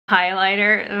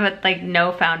highlighter with like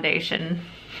no foundation.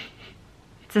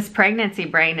 It's this pregnancy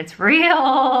brain, it's real.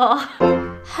 I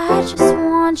just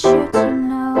want you to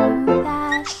know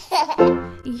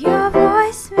that your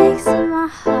voice makes my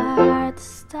heart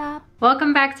stop.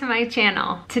 Welcome back to my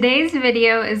channel. Today's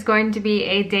video is going to be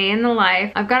a day in the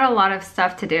life. I've got a lot of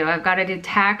stuff to do. I've got to do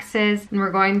taxes, and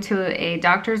we're going to a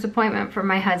doctor's appointment for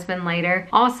my husband later.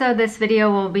 Also, this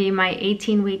video will be my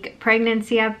 18-week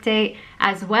pregnancy update,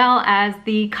 as well as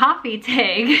the coffee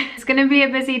tag. It's gonna be a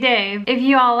busy day. If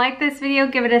you all like this video,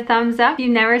 give it a thumbs up. If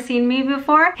you've never seen me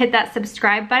before, hit that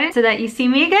subscribe button so that you see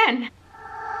me again.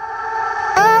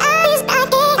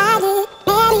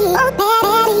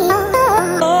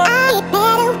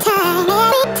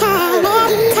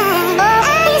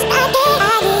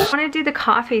 I want to do the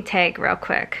coffee tag real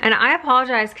quick, and I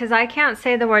apologize because I can't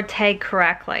say the word tag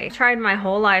correctly. I tried my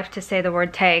whole life to say the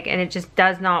word tag and it just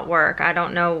does not work. I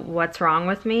don't know what's wrong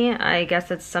with me. I guess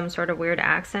it's some sort of weird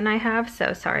accent I have,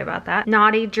 so sorry about that.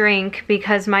 Naughty drink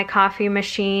because my coffee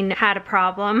machine had a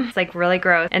problem. It's like really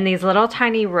gross, and these little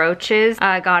tiny roaches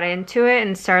got into it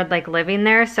and started like living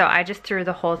there, so I just threw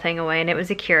the whole thing away, and it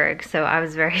was a Keurig, so I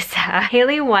was very sad.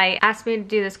 Haley White asked me to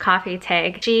do this coffee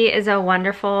tag. She is a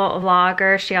wonderful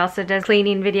vlogger. She also does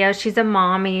cleaning videos. She's a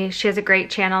mommy. She has a great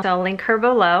channel, so I'll link her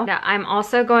below. I'm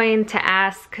also going to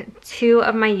ask 2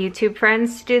 of my YouTube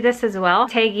friends to do this as well.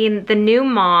 Tagging the new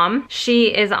mom.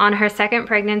 She is on her 2nd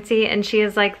pregnancy, and she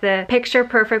is like the picture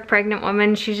perfect pregnant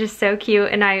woman. She's just so cute,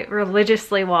 and I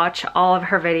religiously watch all of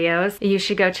her videos. You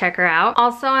should go check her out.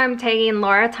 Also, I'm tagging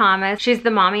Laura Thomas. She's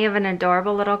the mommy of an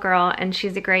adorable little girl, and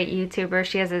she's a great YouTuber.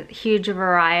 She has a huge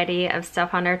variety of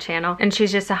stuff on her channel, and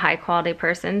she's just a high quality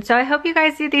person. So I hope you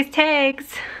guys do these tags.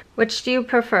 Which do you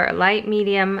prefer, light,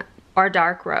 medium, or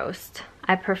dark roast?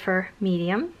 I prefer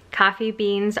medium. Coffee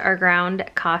beans are ground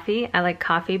coffee. I like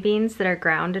coffee beans that are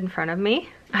ground in front of me.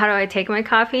 How do I take my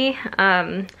coffee?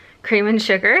 Cream and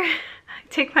sugar. I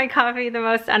take my coffee the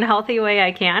most unhealthy way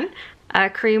I can.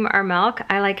 Cream or milk.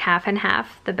 I like half and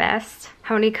half the best.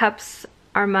 How many cups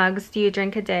or mugs do you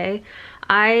drink a day?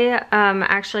 I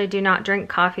actually do not drink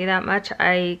coffee that much.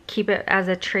 I keep it as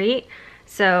a treat.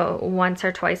 So once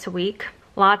or twice a week.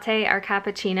 Latte or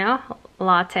cappuccino?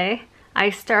 Latte.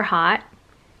 Iced or hot?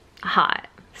 Hot.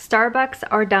 Starbucks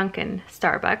or Dunkin?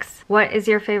 Starbucks. What is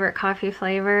your favorite coffee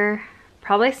flavor?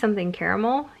 Probably something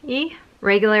caramel-y.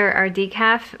 Regular or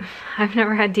decaf? I've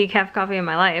never had decaf coffee in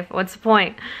my life. What's the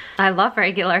point? I love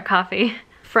regular coffee.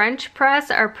 French press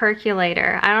or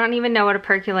percolator? I don't even know what a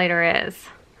percolator is.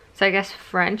 So I guess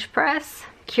French press?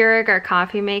 Keurig or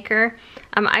coffee maker?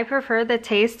 I prefer the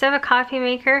taste of a coffee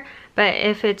maker, but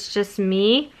if it's just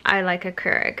me, I like a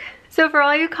Keurig. So for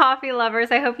all you coffee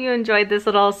lovers, I hope you enjoyed this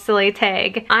little silly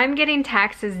tag. I'm getting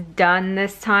taxes done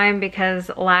this time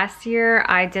because last year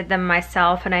I did them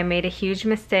myself and I made a huge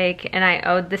mistake and I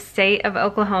owed the state of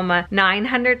Oklahoma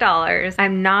 $900.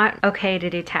 I'm not okay to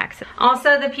do taxes.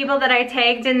 Also, the people that I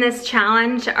tagged in this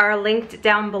challenge are linked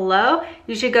down below.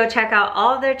 You should go check out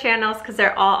all of their channels because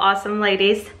they're all awesome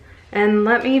ladies. And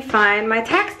let me find my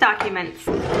tax documents.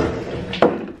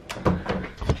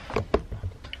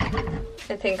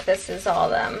 I think this is all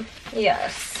them.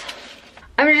 Yes.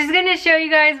 I'm just gonna show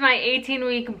you guys my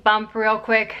 18-week bump real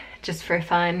quick, just for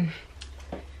fun.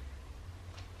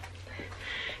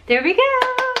 There we go.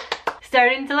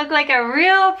 Starting to look like a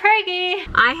real preggy.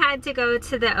 I had to go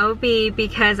to the OB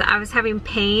because I was having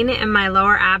pain in my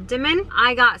lower abdomen.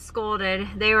 I got scolded.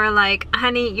 They were like,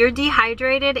 honey, you're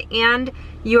dehydrated and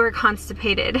you're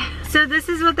constipated. So this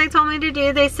is what they told me to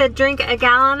do. They said drink a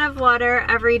gallon of water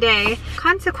every day.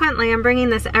 Consequently, I'm bringing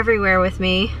this everywhere with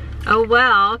me. Oh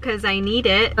well, because I need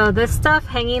it. So this stuff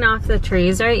hanging off the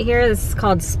trees right here, this is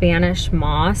called Spanish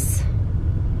moss.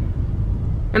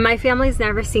 And my family's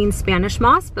never seen Spanish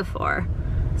moss before,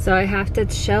 so I have to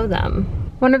show them.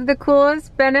 One of the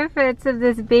coolest benefits of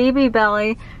this baby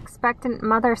belly, expectant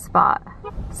mother spot.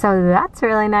 So that's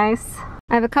really nice.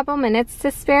 I have a couple minutes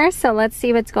to spare, so let's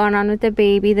see what's going on with the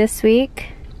baby this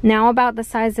week. Now about the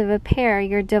size of a pear,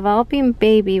 your developing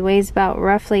baby weighs about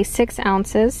roughly 6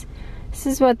 ounces. This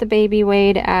is what the baby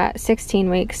weighed at 16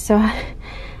 weeks, so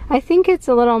I think it's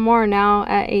a little more now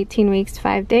at 18 weeks,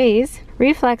 5 days.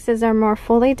 Reflexes are more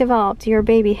fully developed. Your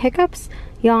baby hiccups,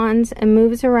 yawns, and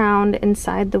moves around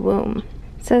inside the womb.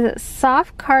 So that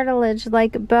soft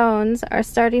cartilage-like bones are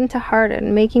starting to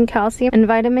harden, making calcium and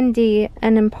vitamin D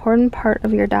an important part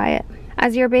of your diet.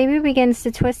 As your baby begins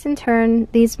to twist and turn,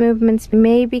 these movements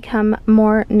may become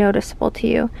more noticeable to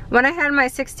you. When I had my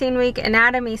 16-week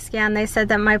anatomy scan, they said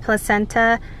that my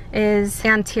placenta is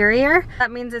anterior.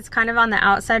 That means it's kind of on the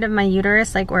outside of my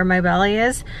uterus, like where my belly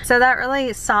is. So that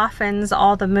really softens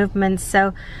all the movements.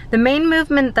 So the main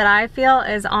movement that I feel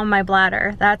is on my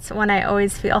bladder. That's when I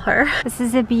always feel her. This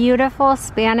is a beautiful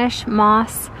Spanish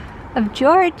moss of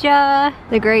Georgia,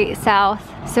 the Great South.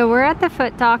 So we're at the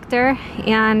foot doctor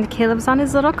and Caleb's on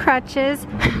his little crutches.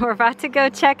 We're about to go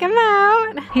check him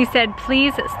out. He said,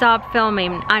 please stop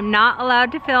filming. I'm not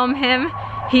allowed to film him.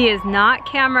 He is not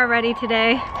camera ready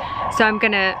today. So I'm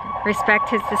gonna respect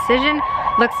his decision.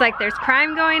 Looks like there's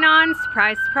crime going on.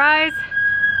 Surprise, surprise.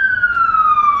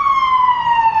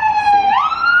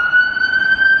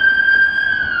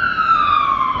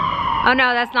 Oh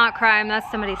no, that's not crime,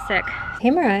 that's somebody sick. Hey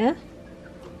Mariah.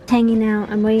 Hanging out,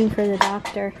 I'm waiting for the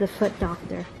doctor, the foot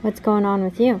doctor. What's going on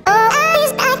with you? I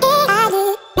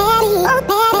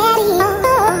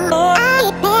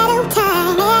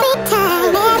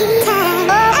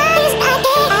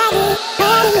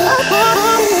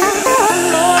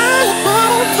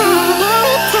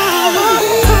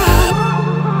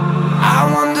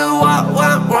wonder what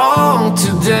went wrong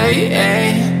today,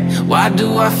 eh? Why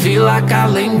do I feel like I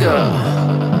linger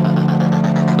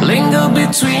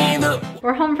between the...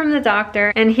 We're home from the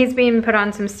doctor and he's being put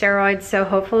on some steroids, so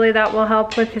hopefully that will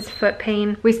help with his foot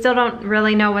pain. We still don't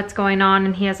really know what's going on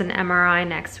and he has an MRI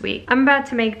next week. I'm about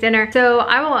to make dinner, so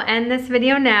I will end this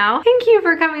video now. Thank you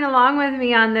for coming along with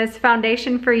me on this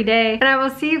foundation-free day, and I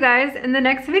will see you guys in the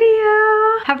next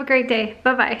video. Have a great day.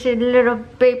 Bye-bye. Little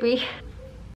baby.